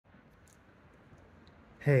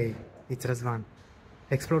Hey, it's Razvan.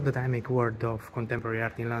 Explore the dynamic world of contemporary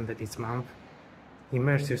art in London this month.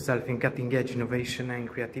 Immerse yourself in cutting-edge innovation and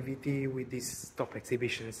creativity with these top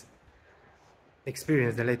exhibitions.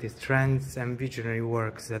 Experience the latest trends and visionary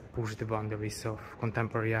works that push the boundaries of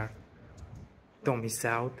contemporary art. Don't miss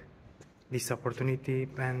out this opportunity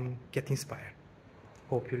and get inspired.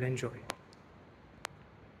 Hope you'll enjoy.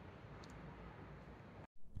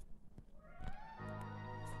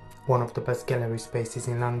 One of the best gallery spaces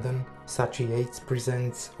in London, Saatchi Yates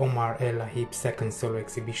presents Omar El Lahib's second solo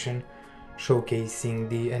exhibition, showcasing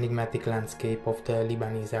the enigmatic landscape of the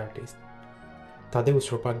Lebanese artist. Tadeusz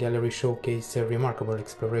Ropa Gallery showcases a remarkable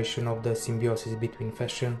exploration of the symbiosis between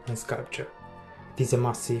fashion and sculpture. It is a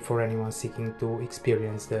must-see for anyone seeking to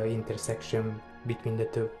experience the intersection between the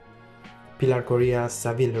two. Pilar Correa's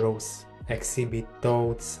Savile Rose exhibit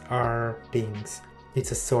Thoughts Are Things.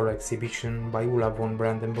 It's a solo exhibition by Ulla von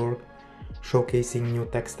Brandenburg, showcasing new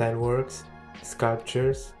textile works,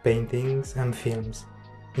 sculptures, paintings and films,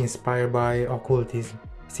 inspired by occultism,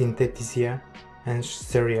 synthesia and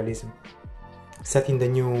surrealism. Set in the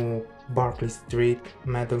new Berkeley Street,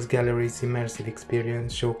 Maddox Gallery's immersive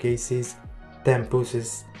experience showcases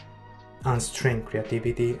Tempus's unstrained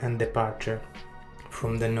creativity and departure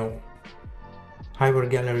from the norm. Highway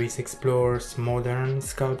Galleries explores modern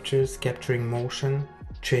sculptures capturing motion,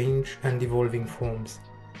 change and evolving forms.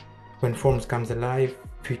 When forms comes alive,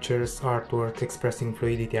 features artwork expressing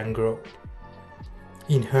fluidity and growth.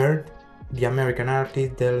 In Herd, the American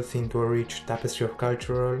artist delves into a rich tapestry of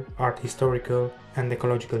cultural, art historical and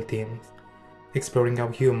ecological themes, exploring how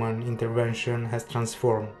human intervention has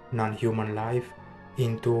transformed non-human life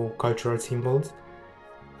into cultural symbols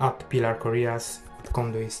at Pilar Correa's at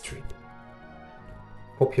Conduit Street.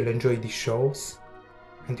 Hope you'll enjoy these shows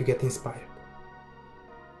and you get inspired.